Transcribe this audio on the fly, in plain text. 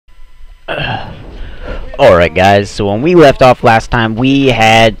Alright guys, so when we left off last time, we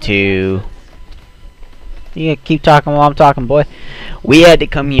had to... You keep talking while I'm talking, boy. We had to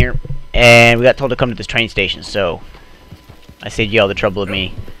come here, and we got told to come to this train station, so... I saved you all the trouble of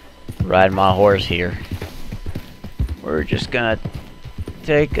me riding my horse here. We're just gonna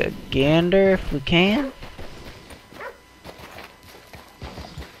take a gander if we can.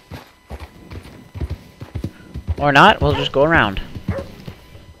 Or not, we'll just go around.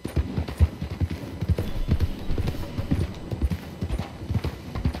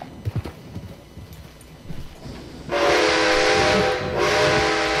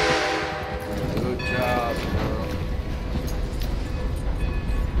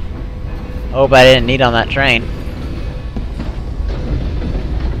 Hope I didn't eat on that train.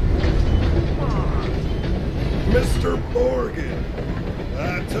 Mr. Morgan,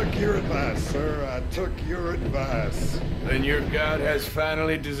 I took your advice, sir. I took your advice. Then your god has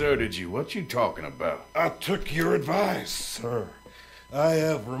finally deserted you. What you talking about? I took your advice, sir. I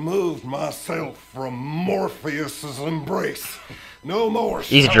have removed myself from Morpheus's embrace. No more.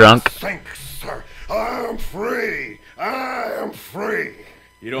 He's drunk. Thanks, sir. I am free. I am free.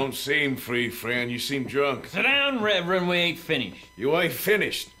 You don't seem free, friend. You seem drunk. Sit down, Reverend. We ain't finished. You ain't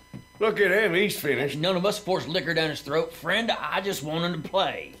finished. Look at him. He's finished. None of us forced liquor down his throat, friend. I just wanted to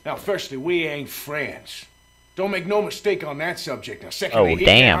play. Now, firstly, we ain't friends. Don't make no mistake on that subject. Now, secondly, Oh, he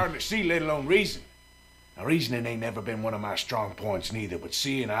damn. can't hardly see, let alone reason. Now, reasoning ain't never been one of my strong points neither, but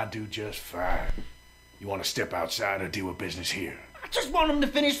seeing I do just fine. You want to step outside or deal with business here? I just want him to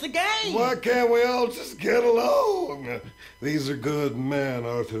finish the game. Why can't we all just get along? These are good men,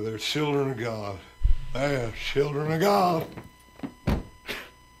 Arthur. They're children of God. They're children of God.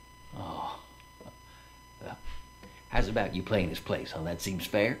 How's about you playing this place, huh? That seems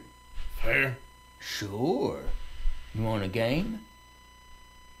fair? Fair? Sure. You want a game?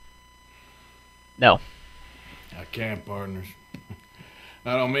 No. I can't, partners.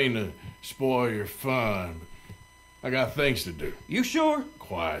 I don't mean to spoil your fun, but I got things to do. You sure?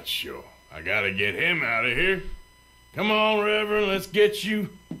 Quite sure. I gotta get him out of here. Come on, Reverend, let's get you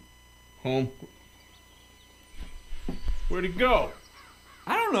home. Where'd he go?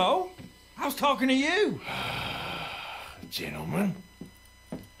 I don't know. I was talking to you. Gentlemen.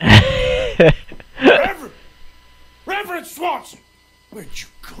 Reverend! Reverend Swanson! Where'd you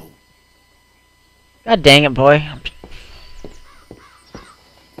go? God dang it, boy.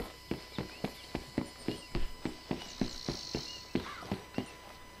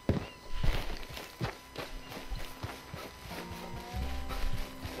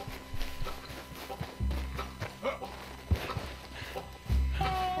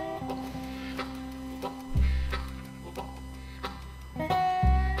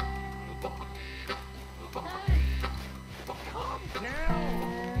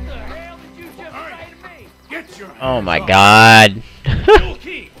 Oh my god.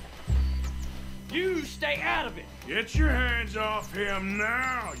 You stay out of it. Get your hands off him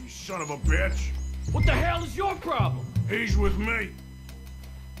now, you son of a bitch. What the hell is your problem? He's with me.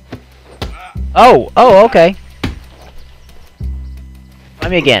 Oh, okay.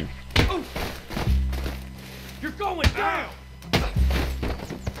 Let me again. You're going down.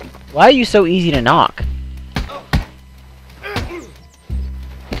 Why are you so easy to knock?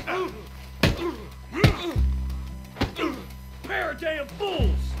 Pair of damn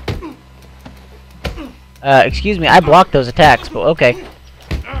fools. Excuse me, I blocked those attacks, but okay.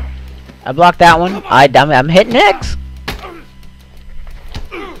 I blocked that one. I'm hitting X.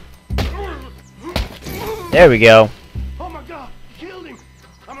 There we go. Oh my god, you killed him.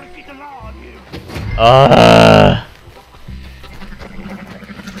 I'm gonna keep the law on you.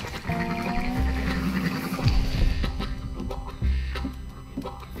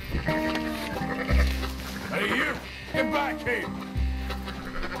 Hey, you! Get back here!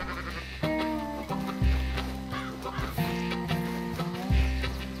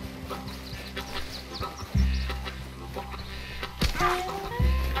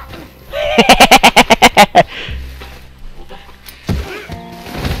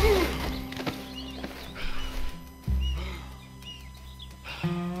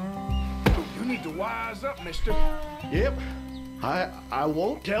 You need to wise up, mister. Yep. I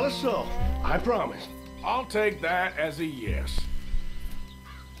won't tell a soul. I promise. I'll take that as a yes.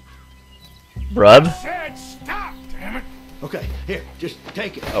 Rub? Said stop, damn it! Okay, here, just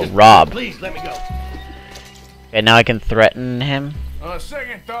take it. Oh, Just Rob. Please let me go. And now I can threaten him.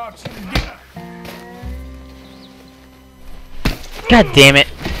 Second thoughts, you can get... God damn it.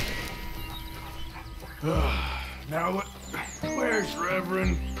 Now, where's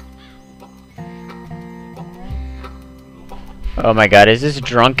Reverend? Oh my god, is this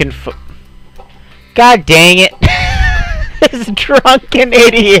drunken God dang it. This drunken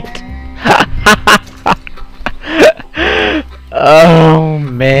idiot. Oh,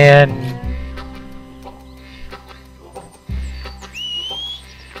 man.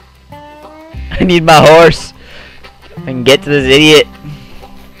 I need my horse. I can get to this idiot.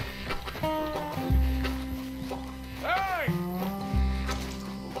 Hey!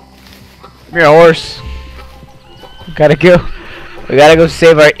 Come here, horse. We gotta go. We gotta go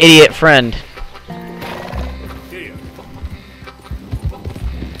save our idiot friend. Here.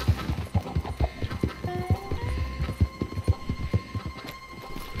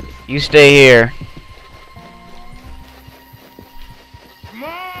 You stay here. Come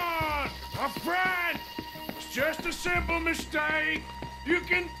on, my friend. It's just a simple mistake. You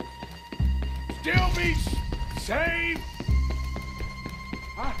can still be saved.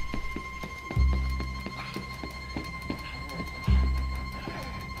 Huh?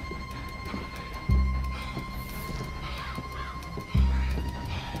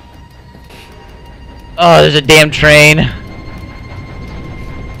 Oh, there's a damn train.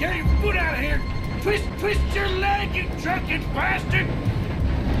 Get your foot out of here! Twist your leg, you drunken bastard!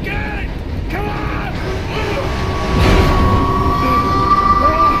 Get it! Come on!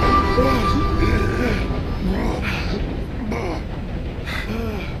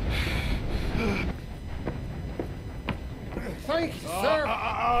 Thank you, sir.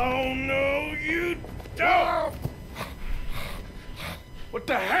 Oh no, you don't! What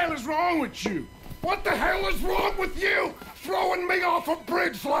the hell is wrong with you? What the hell is wrong with you? Throwing me off a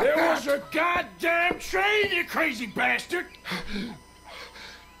bridge like There that? was a goddamn train, you crazy bastard!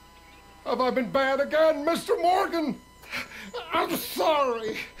 Have I been bad again, Mr. Morgan? I'm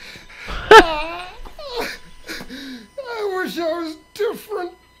sorry. I wish I was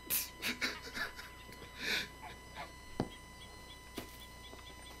different.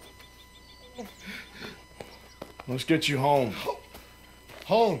 Let's get you home.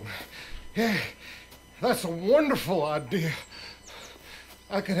 Home. Yeah, that's a wonderful idea.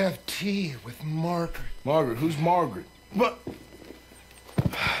 I could have tea with Margaret. Margaret, who's Margaret? What?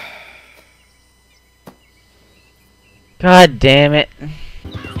 God damn it.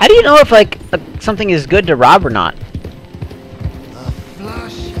 How do you know if, like, something is good to rob or not? A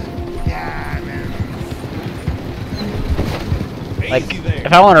flush of diamonds. Like,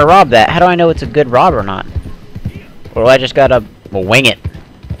 if I want to rob that, how do I know it's a good rob or not? Or do I just gotta wing it?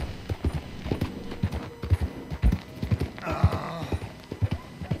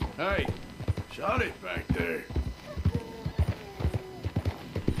 Hey, shut it back there.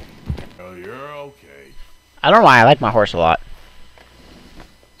 Oh, you're okay. I don't know why I like my horse a lot.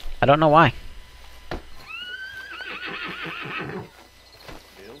 I don't know why.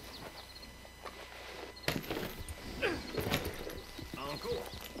 Uncle.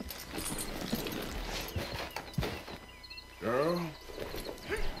 Girl.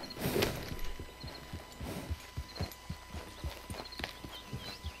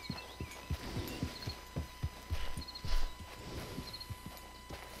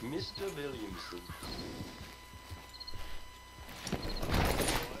 Mr. Williamson.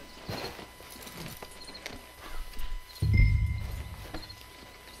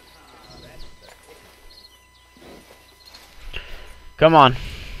 Come on.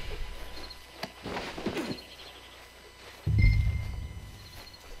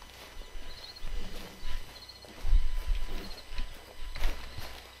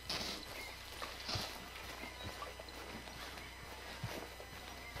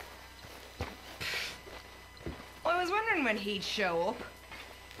 Well, I was wondering when he'd show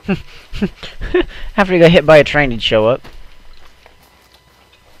up. After he got hit by a train, he'd show up.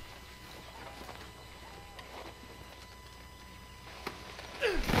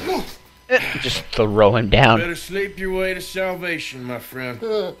 Just throw him down. Better sleep your way to salvation, my friend.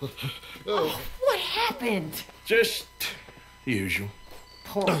 What happened? Just the usual.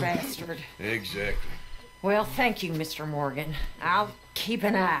 Poor bastard. Exactly. Well, thank you, Mr. Morgan. I'll keep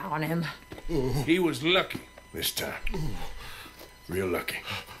an eye on him. He was lucky this time. Real lucky.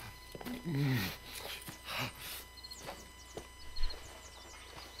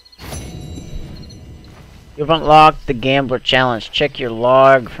 You've unlocked the Gambler Challenge. Check your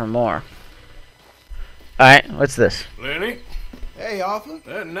log for more. Alright, what's this? Lenny, Hey, Arthur.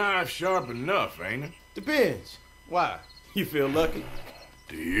 that knife's sharp enough, ain't it? Depends. Why? You feel lucky?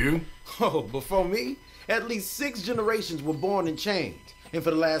 Do you? Oh, before me, at least 6 generations were born in chains. And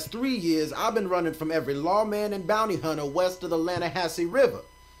for the last 3 years, I've been running from every lawman and bounty hunter west of the Lannahechee River.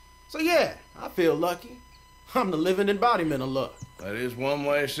 So yeah, I feel lucky. I'm the living embodiment of luck. That is one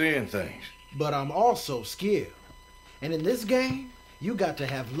way of seeing things. But I'm also skilled. And in this game, you got to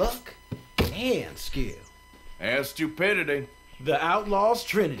have luck and skill. And stupidity. The Outlaws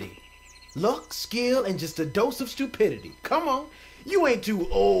Trinity. Luck, skill, and just a dose of stupidity. Come on. You ain't too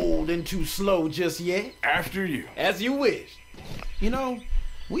old and too slow just yet. After you. As you wish. You know,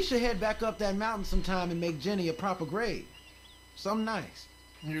 we should head back up that mountain sometime and make Jenny a proper grave. Something nice.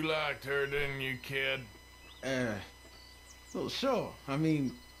 You liked her, didn't you, kid? Well, sure. I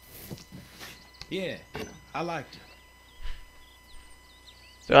mean, yeah, I liked her.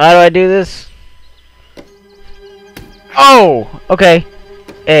 So how do I do this? Oh, okay.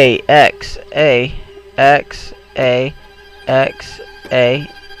 A X A X A X A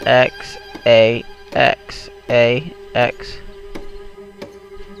X A X A X.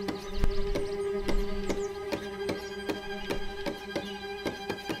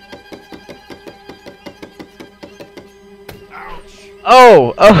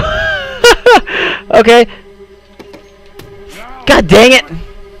 Oh, oh. Okay. God dang it.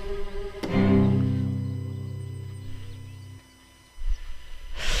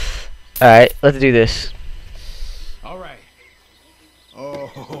 Alright, let's do this. All right.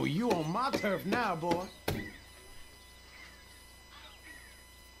 Oh, you on my turf now, boy.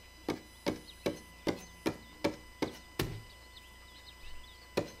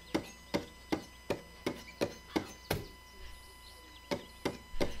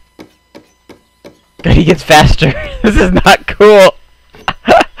 God, he gets faster. This is not cool.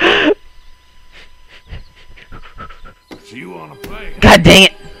 So you wanna play? God dang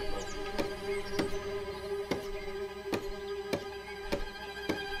it.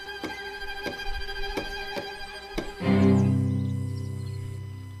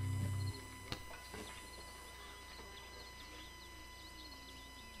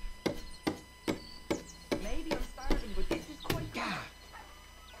 Maybe I'm starving, but this is quite good.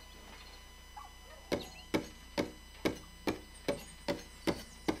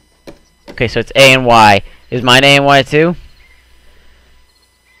 Okay, so it's A and Y. Is mine A and Y too?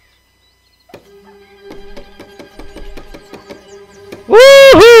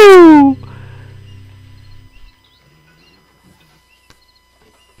 Woohoo!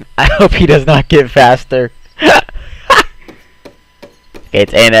 I hope he does not get faster. Okay,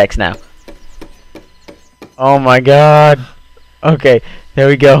 it's A and X now. Oh my god. Okay, there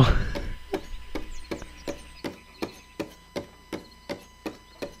we go.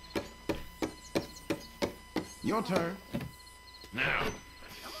 Your turn. Now.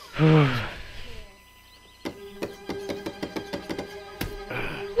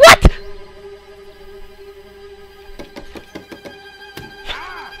 What?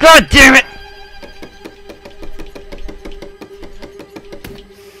 God damn it!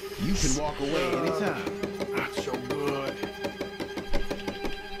 You can walk away anytime. Not so good.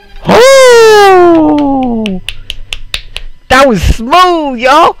 Oh! That was smooth,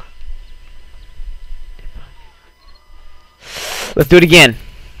 y'all! Let's do it again.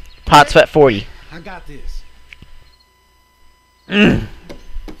 Pot sweat 40. I got this.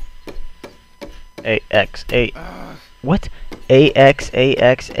 A X A. What? A X A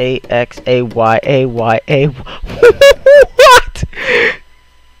X A X A Y A Y A. What?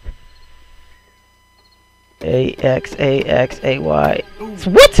 A X A X A Y.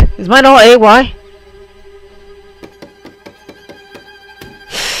 What? Is mine all A Y?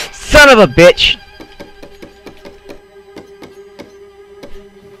 Son of a bitch!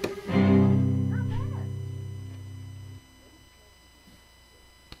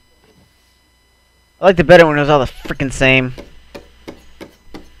 I liked it better when it was all the freaking same.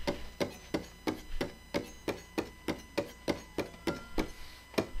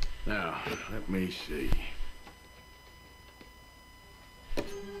 Now, let me see.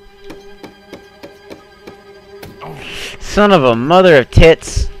 Oh, Son of a mother of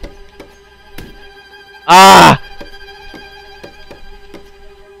tits. Ah!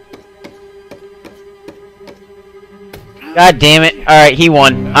 God damn it. Alright, he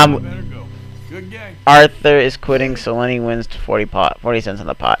won. better go. Good game. Arthur is quitting, so Lenny wins 40 cents on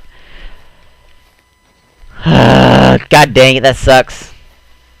the pot. God dang it, that sucks.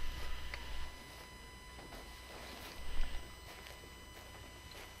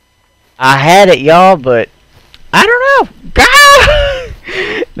 I had it, y'all, but I don't know.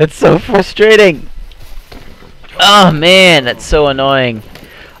 God! That's so frustrating. Oh man, that's so annoying.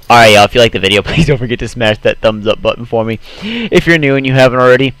 Alright, y'all, if you like the video, please don't forget to smash that thumbs up button for me. If you're new and you haven't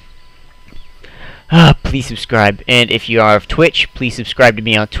already, please subscribe. And if you are of Twitch, please subscribe to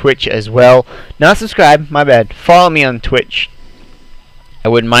me on Twitch as well. Not subscribe, my bad. Follow me on Twitch. I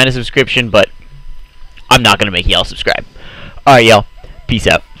wouldn't mind a subscription, but I'm not going to make y'all subscribe. Alright, y'all. Peace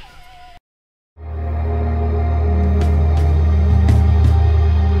out.